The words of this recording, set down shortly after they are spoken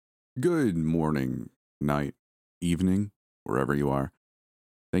Good morning, night, evening, wherever you are.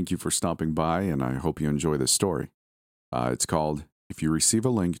 Thank you for stopping by, and I hope you enjoy this story. It's called If You Receive a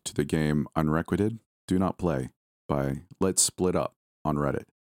Link to the Game Unrequited, Do Not Play by Let's Split Up on Reddit.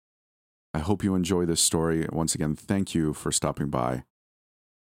 I hope you enjoy this story. Once again, thank you for stopping by.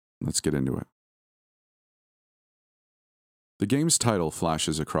 Let's get into it. The game's title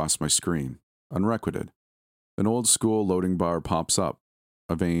flashes across my screen, Unrequited. An old school loading bar pops up,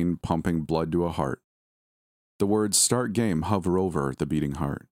 a vein pumping blood to a heart. The words Start Game hover over the beating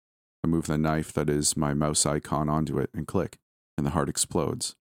heart. I move the knife that is my mouse icon onto it and click, and the heart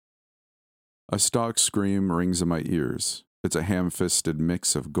explodes. A stock scream rings in my ears. It's a ham-fisted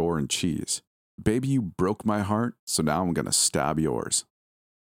mix of gore and cheese. Baby, you broke my heart, so now I'm gonna stab yours.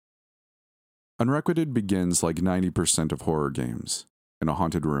 Unrequited begins like 90% of horror games, in a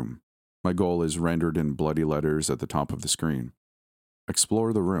haunted room. My goal is rendered in bloody letters at the top of the screen.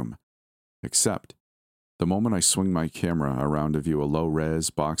 Explore the room. Except, the moment I swing my camera around to view a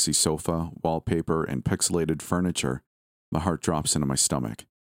low-res, boxy sofa, wallpaper, and pixelated furniture, my heart drops into my stomach.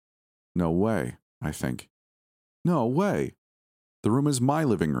 No way, I think. No way! The room is my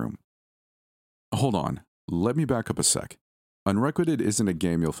living room. Hold on, let me back up a sec. Unrequited isn't a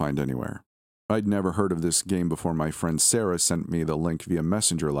game you'll find anywhere. I'd never heard of this game before my friend Sarah sent me the link via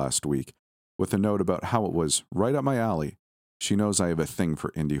Messenger last week, with a note about how it was right up my alley. She knows I have a thing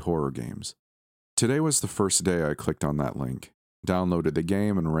for indie horror games. Today was the first day I clicked on that link, downloaded the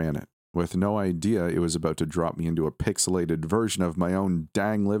game, and ran it, with no idea it was about to drop me into a pixelated version of my own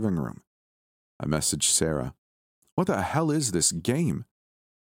dang living room. I messaged Sarah. What the hell is this game?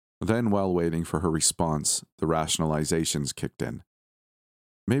 Then, while waiting for her response, the rationalizations kicked in.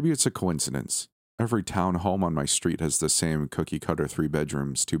 Maybe it's a coincidence. Every townhome on my street has the same cookie-cutter 3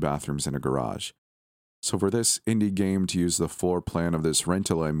 bedrooms, 2 bathrooms, and a garage. So for this indie game to use the floor plan of this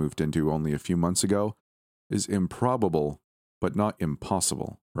rental I moved into only a few months ago is improbable, but not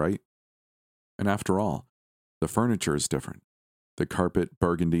impossible, right? And after all, the furniture is different. The carpet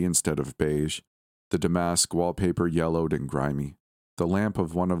burgundy instead of beige, the damask wallpaper yellowed and grimy, the lamp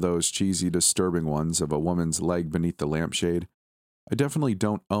of one of those cheesy, disturbing ones of a woman's leg beneath the lampshade. I definitely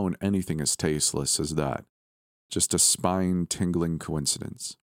don't own anything as tasteless as that. Just a spine-tingling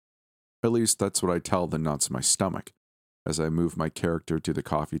coincidence. At least that's what I tell the knots in my stomach, as I move my character to the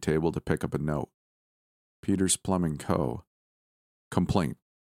coffee table to pick up a note. Peter's Plumbing Co. Complaint.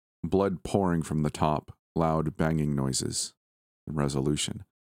 Blood pouring from the top, loud banging noises. Resolution.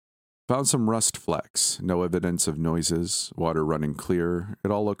 Found some rust flecks, no evidence of noises, water running clear,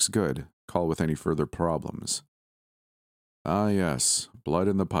 it all looks good. Call with any further problems. Ah yes, blood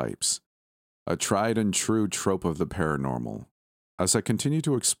in the pipes. A tried and true trope of the paranormal. As I continue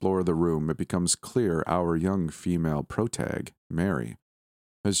to explore the room, it becomes clear our young female protag, Mary,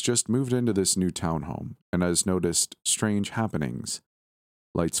 has just moved into this new townhome and has noticed strange happenings.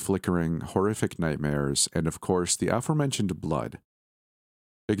 Lights flickering, horrific nightmares, and of course the aforementioned blood.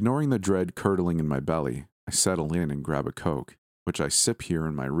 Ignoring the dread curdling in my belly, I settle in and grab a Coke, which I sip here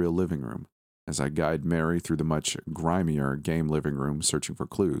in my real living room, as I guide Mary through the much grimier game living room searching for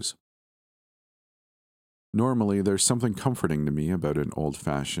clues. Normally, there's something comforting to me about an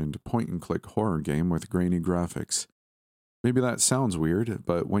old-fashioned point-and-click horror game with grainy graphics. Maybe that sounds weird,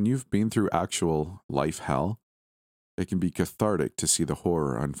 but when you've been through actual life hell, it can be cathartic to see the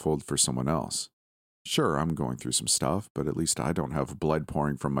horror unfold for someone else. Sure, I'm going through some stuff, but at least I don't have blood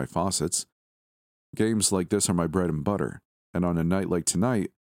pouring from my faucets. Games like this are my bread and butter, and on a night like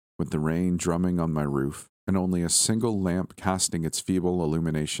tonight, with the rain drumming on my roof and only a single lamp casting its feeble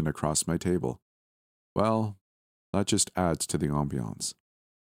illumination across my table, well, that just adds to the ambiance.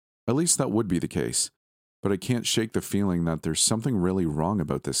 At least that would be the case, but I can't shake the feeling that there's something really wrong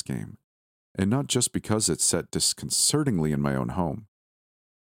about this game, and not just because it's set disconcertingly in my own home.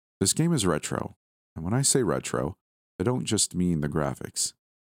 This game is retro, and when I say retro, I don't just mean the graphics.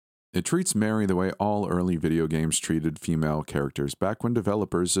 It treats Mary the way all early video games treated female characters back when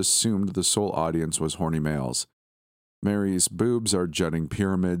developers assumed the sole audience was horny males. Mary's boobs are jutting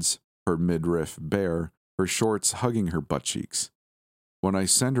pyramids, her midriff bare, her shorts hugging her butt cheeks. When I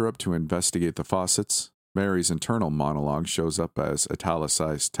send her up to investigate the faucets, Mary's internal monologue shows up as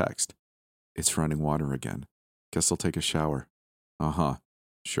italicized text. It's running water again. Guess I'll take a shower. Uh-huh.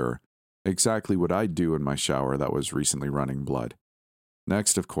 Sure. Exactly what I'd do in my shower that was recently running blood.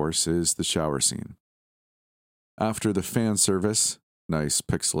 Next, of course, is the shower scene. After the fan service, nice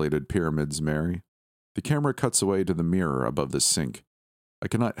pixelated pyramids, Mary, the camera cuts away to the mirror above the sink. I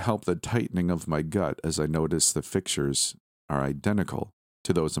cannot help the tightening of my gut as I notice the fixtures are identical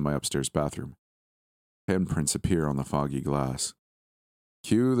to those in my upstairs bathroom. Handprints appear on the foggy glass.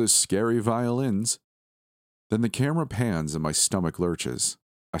 Cue the scary violins. Then the camera pans and my stomach lurches.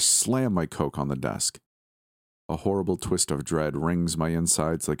 I slam my Coke on the desk. A horrible twist of dread wrings my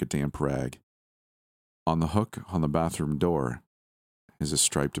insides like a damp rag. On the hook on the bathroom door is a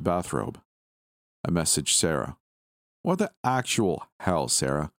striped bathrobe. I message Sarah. What the actual hell,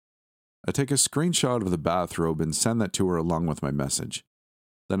 Sarah? I take a screenshot of the bathrobe and send that to her along with my message.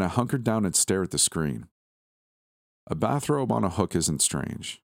 Then I hunker down and stare at the screen. A bathrobe on a hook isn't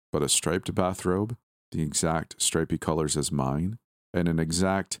strange, but a striped bathrobe, the exact stripy colors as mine, and an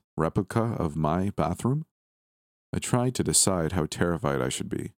exact replica of my bathroom? I tried to decide how terrified I should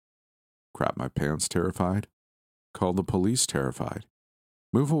be. Crap my pants terrified? Call the police terrified?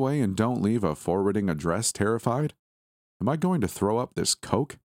 Move away and don't leave a forwarding address terrified? Am I going to throw up this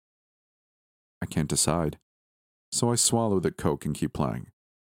Coke? I can't decide, so I swallow the Coke and keep playing.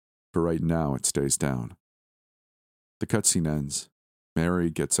 For right now, it stays down. The cutscene ends. Mary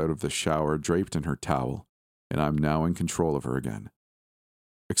gets out of the shower draped in her towel, and I'm now in control of her again.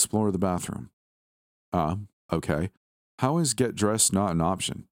 Explore the bathroom. Okay. How is get dressed not an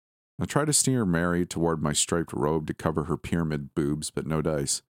option? I try to steer Mary toward my striped robe to cover her pyramid boobs, but no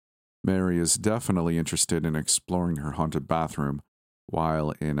dice. Mary is definitely interested in exploring her haunted bathroom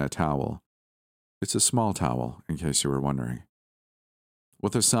while in a towel. It's a small towel, in case you were wondering.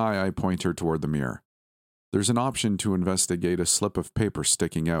 With a sigh, I point her toward the mirror. There's an option to investigate a slip of paper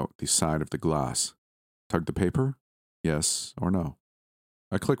sticking out the side of the glass. Tug the paper? Yes or no.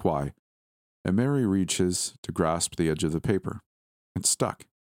 I click Y, and Mary reaches to grasp the edge of the paper. It's stuck.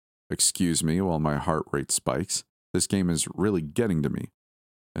 Excuse me while my heart rate spikes. This game is really getting to me.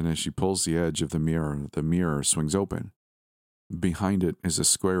 And as she pulls the edge of the mirror swings open. Behind it is a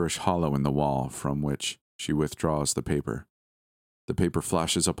squarish hollow in the wall from which she withdraws the paper. The paper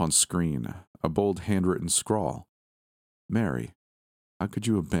flashes up on screen, a bold handwritten scrawl. Mary, how could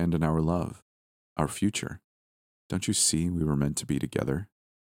you abandon our love, our future? Don't you see we were meant to be together?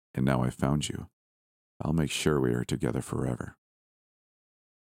 And now I found you. I'll make sure we are together forever.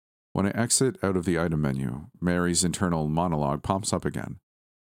 When I exit out of the item menu, Mary's internal monologue pops up again.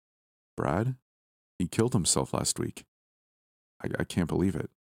 Brad? He killed himself last week. I can't believe it.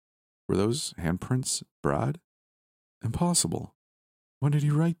 Were those handprints Brad? Impossible. When did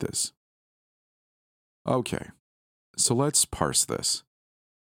he write this? Okay, so let's parse this.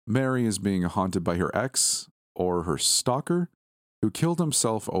 Mary is being haunted by her ex, or her stalker, who killed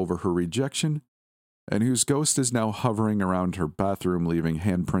himself over her rejection, and whose ghost is now hovering around her bathroom leaving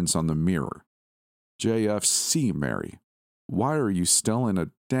handprints on the mirror. JFC, Mary. Why are you still in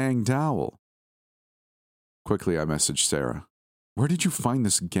a dang towel? Quickly, I message Sarah. Where did you find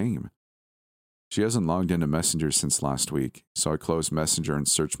this game? She hasn't logged into Messenger since last week, so I close Messenger and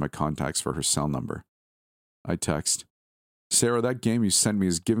search my contacts for her cell number. I text, Sarah, that game you sent me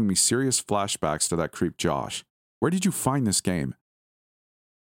is giving me serious flashbacks to that creep Josh. Where did you find this game?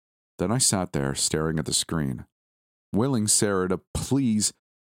 Then I sat there staring at the screen, willing Sarah to please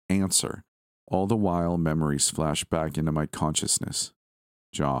answer. All the while, memories flash back into my consciousness.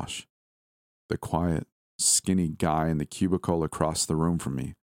 Josh, the quiet, skinny guy in the cubicle across the room from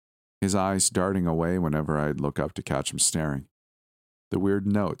me, his eyes darting away whenever I'd look up to catch him staring. The weird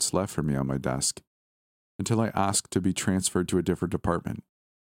notes left for me on my desk, until I asked to be transferred to a different department.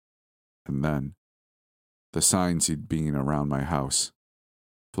 And then, the signs he'd been around my house.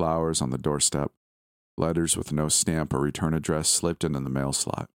 Flowers on the doorstep, letters with no stamp or return address slipped into the mail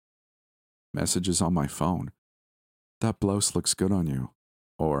slot. Messages on my phone. That blouse looks good on you.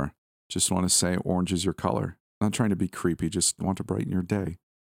 Or, just want to say orange is your color. Not trying to be creepy, just want to brighten your day.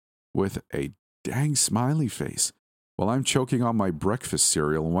 With a dang smiley face, while I'm choking on my breakfast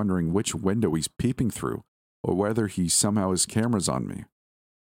cereal wondering which window he's peeping through, or whether he somehow has cameras on me.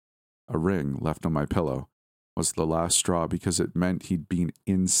 A ring left on my pillow was the last straw because it meant he'd been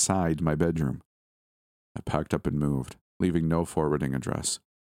inside my bedroom. I packed up and moved, leaving no forwarding address.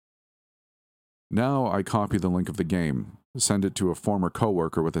 Now I copy the link of the game, send it to a former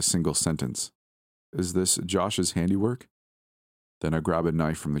coworker with a single sentence. Is this Josh's handiwork? Then I grab a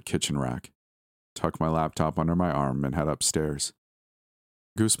knife from the kitchen rack, tuck my laptop under my arm, and head upstairs.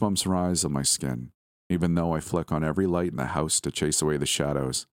 Goosebumps rise on my skin, even though I flick on every light in the house to chase away the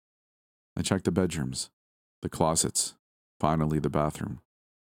shadows. I check the bedrooms, the closets, finally the bathroom.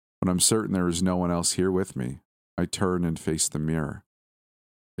 When I'm certain there is no one else here with me, I turn and face the mirror.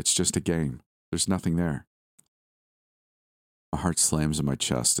 It's just a game. There's nothing there. My heart slams in my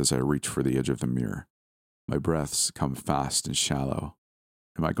chest as I reach for the edge of the mirror. My breaths come fast and shallow.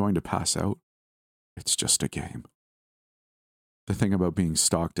 Am I going to pass out? It's just a game. The thing about being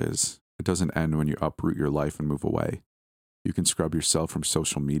stalked is, it doesn't end when you uproot your life and move away. You can scrub yourself from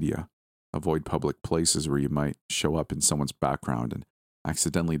social media, avoid public places where you might show up in someone's background and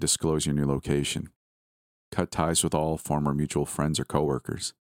accidentally disclose your new location. Cut ties with all former mutual friends or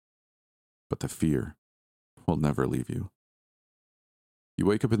coworkers. But the fear will never leave you. You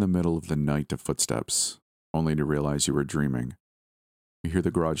wake up in the middle of the night to footsteps, only to realize you were dreaming. You hear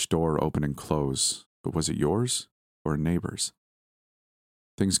the garage door open and close, but was it yours or a neighbor's?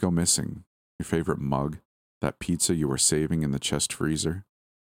 Things go missing. Your favorite mug, that pizza you were saving in the chest freezer.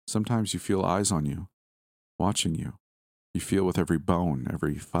 Sometimes you feel eyes on you, watching you. You feel with every bone,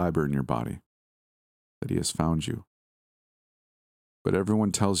 every fiber in your body, that he has found you. But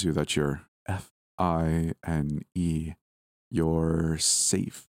everyone tells you that you're F-I-N-E. You're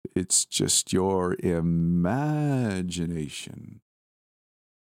safe. It's just your imagination.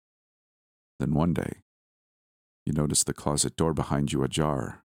 Then one day, you notice the closet door behind you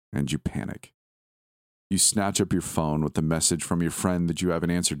ajar, and you panic. You snatch up your phone with the message from your friend that you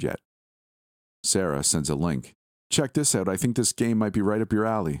haven't answered yet. Sarah sends a link. "Check this out. I think this game might be right up your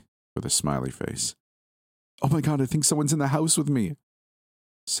alley," with a smiley face. "Oh my God, I think someone's in the house with me."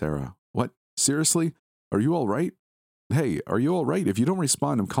 Sarah, "What? Seriously? Are you all right? Hey, are you all right? If you don't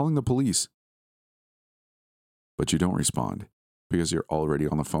respond, I'm calling the police." But you don't respond, because you're already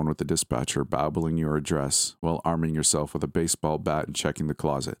on the phone with the dispatcher, babbling your address while arming yourself with a baseball bat and checking the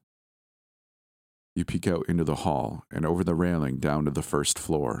closet. You peek out into the hall and over the railing down to the first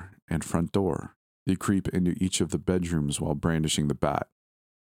floor and front door. You creep into each of the bedrooms while brandishing the bat.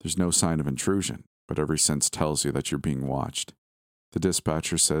 There's no sign of intrusion, but every sense tells you that you're being watched. The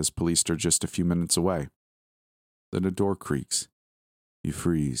dispatcher says police are just a few minutes away. Then a door creaks. You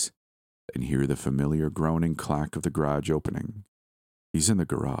freeze and hear the familiar groaning clack of the garage opening. He's in the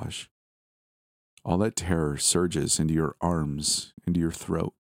garage. All that terror surges into your arms, into your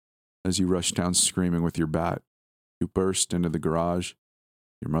throat. As you rush down screaming with your bat, you burst into the garage.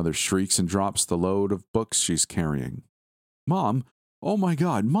 Your mother shrieks and drops the load of books she's carrying. "Mom! Oh my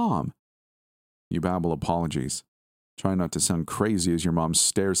God, Mom!" You babble apologies. Try not to sound crazy as your mom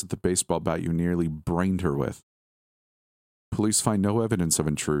stares at the baseball bat you nearly brained her with. Police find no evidence of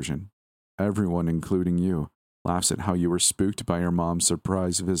intrusion. Everyone, including you, laughs at how you were spooked by your mom's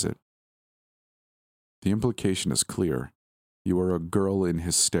surprise visit. The implication is clear. You are a girl in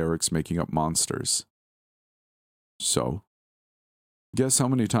hysterics making up monsters. So, guess how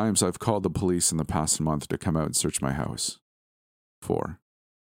many times I've called the police in the past month to come out and search my house? 4.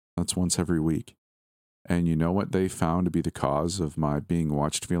 That's once every week. And you know what they found to be the cause of my being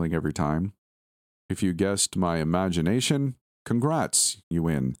watched feeling every time? If you guessed my imagination, congrats, you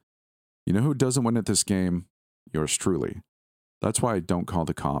win. You know who doesn't win at this game? Yours truly. That's why I don't call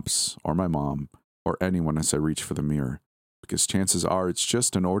the cops, or my mom, or anyone as I reach for the mirror, because chances are it's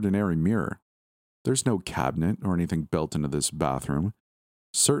just an ordinary mirror. There's no cabinet or anything built into this bathroom.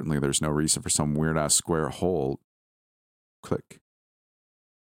 Certainly there's no reason for some weird-ass square hole. Click.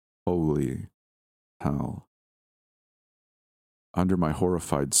 Holy hell. Under my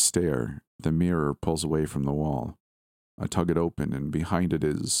horrified stare, the mirror pulls away from the wall. I tug it open, and behind it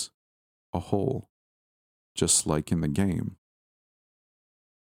is a hole, just like in the game.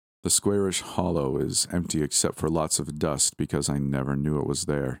 The squarish hollow is empty except for lots of dust because I never knew it was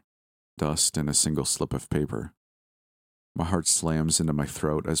there. Dust and a single slip of paper. My heart slams into my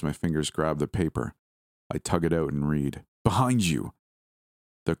throat as my fingers grab the paper. I tug it out and read, "Behind you!"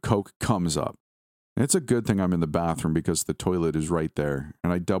 The Coke comes up. And it's a good thing I'm in the bathroom because the toilet is right there,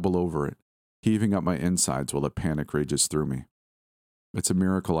 and I double over it, heaving up my insides while a panic rages through me. It's a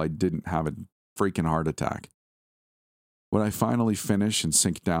miracle I didn't have a freaking heart attack. When I finally finish and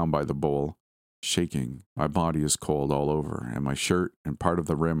sink down by the bowl, shaking, my body is cold all over, and my shirt and part of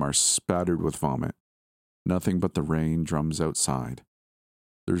the rim are spattered with vomit. Nothing but the rain drums outside.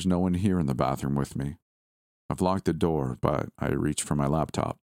 There's no one here in the bathroom with me. I've locked the door, but I reach for my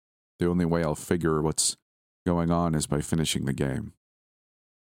laptop. The only way I'll figure what's going on is by finishing the game.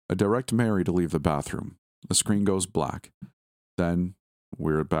 I direct Mary to leave the bathroom. The screen goes black. Then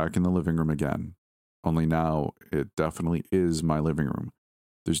we're back in the living room again. Only now, it definitely is my living room.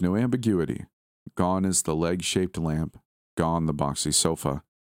 There's no ambiguity. Gone is the leg-shaped lamp, gone the boxy sofa.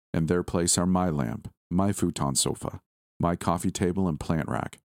 In their place are my lamp, my futon sofa, my coffee table and plant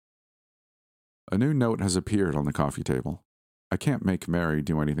rack. A new note has appeared on the coffee table. I can't make Mary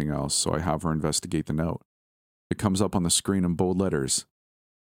do anything else, so I have her investigate the note. It comes up on the screen in bold letters.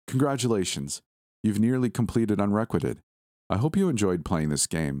 "Congratulations, you've nearly completed Unrequited. I hope you enjoyed playing this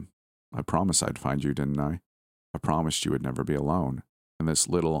game. I promised I'd find you, didn't I? I promised you would never be alone. And this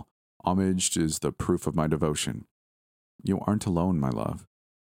little homage is the proof of my devotion. You aren't alone, my love.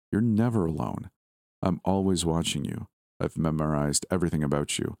 You're never alone. I'm always watching you. I've memorized everything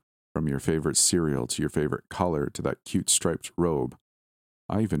about you, from your favorite cereal to your favorite color to that cute striped robe.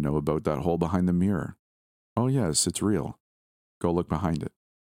 I even know about that hole behind the mirror. Oh yes, it's real. Go look behind it.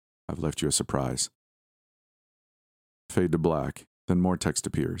 I've left you a surprise. Fade to black, then more text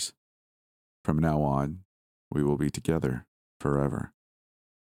appears. From now on, we will be together forever.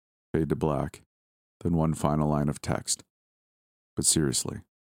 Fade to black, then one final line of text. But seriously,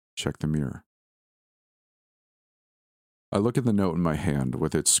 check the mirror. I look at the note in my hand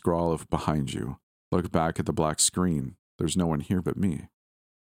with its scrawl of behind you. Look back at the black screen. There's no one here but me.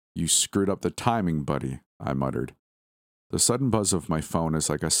 You screwed up the timing, buddy, I muttered. The sudden buzz of my phone is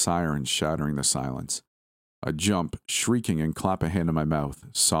like a siren shattering the silence. I jump, shrieking, and clap a hand in my mouth,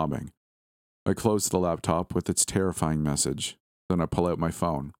 sobbing. I close the laptop with its terrifying message. Then I pull out my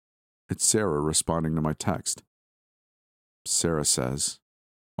phone. It's Sarah responding to my text. Sarah says,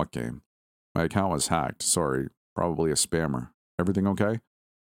 "What game? My account was hacked. Sorry, probably a spammer. Everything okay?"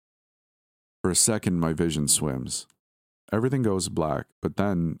 For a second, my vision swims. Everything goes black, but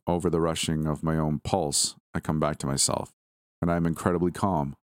then, over the rushing of my own pulse, I come back to myself, and I am incredibly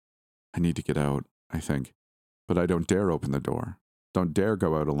calm. I need to get out, I think, but I don't dare open the door. Don't dare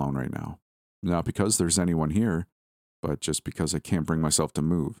go out alone right now. Not because there's anyone here, but just because I can't bring myself to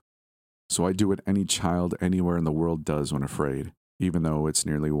move. So I do what any child anywhere in the world does when afraid, even though it's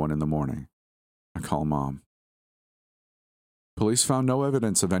nearly 1 a.m. I call Mom. Police found no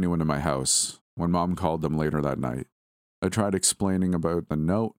evidence of anyone in my house when Mom called them later that night. I tried explaining about the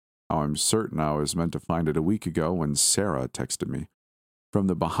note, how I'm certain I was meant to find it a week ago when Sarah texted me. From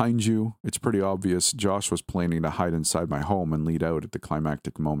the behind you, it's pretty obvious Josh was planning to hide inside my home and lead out at the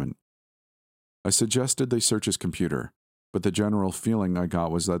climactic moment. I suggested they search his computer, but the general feeling I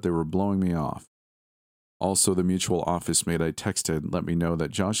got was that they were blowing me off. Also, the mutual office mate I texted let me know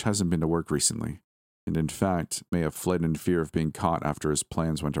that Josh hasn't been to work recently, and in fact may have fled in fear of being caught after his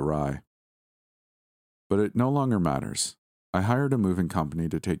plans went awry. But it no longer matters. I hired a moving company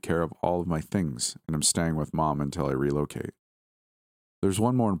to take care of all of my things, and I'm staying with Mom until I relocate. There's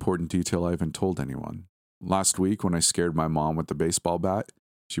one more important detail I haven't told anyone. Last week, when I scared my mom with the baseball bat,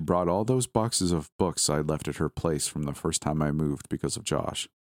 she brought all those boxes of books I had left at her place from the first time I moved because of Josh.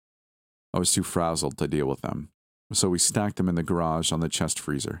 I was too frazzled to deal with them, so we stacked them in the garage on the chest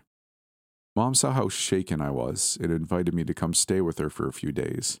freezer. Mom saw how shaken I was and invited me to come stay with her for a few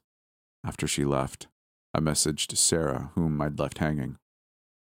days. After she left, I messaged Sarah, whom I'd left hanging.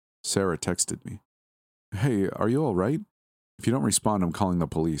 Sarah texted me, "Hey, are you all right? If you don't respond, I'm calling the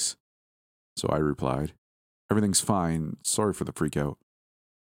police." So I replied, "Everything's fine. Sorry for the freak out."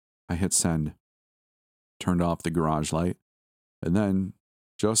 I hit send, turned off the garage light, and then,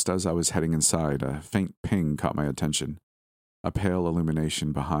 just as I was heading inside, a faint ping caught my attention, a pale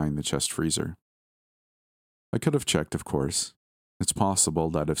illumination behind the chest freezer. I could have checked, of course. It's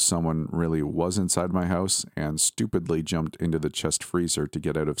possible that if someone really was inside my house and stupidly jumped into the chest freezer to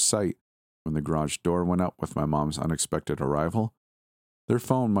get out of sight when the garage door went up with my mom's unexpected arrival, their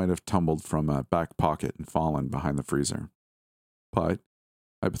phone might have tumbled from a back pocket and fallen behind the freezer. But,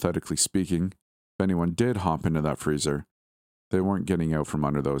 hypothetically speaking, if anyone did hop into that freezer, they weren't getting out from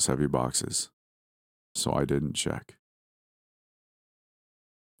under those heavy boxes. So I didn't check.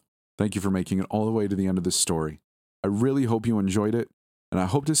 Thank you for making it all the way to the end of this story. I really hope you enjoyed it, and I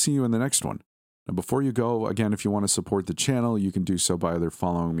hope to see you in the next one. Now, before you go, again, if you want to support the channel, you can do so by either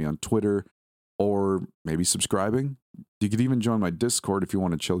following me on Twitter or maybe subscribing. You could even join my Discord if you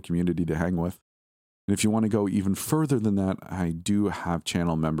want a chill community to hang with. And if you want to go even further than that, I do have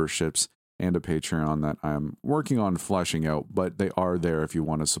channel memberships and a Patreon that I'm working on fleshing out, but they are there if you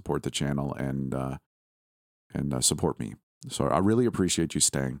want to support the channel and support me. So I really appreciate you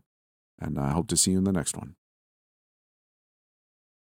staying, and I hope to see you in the next one.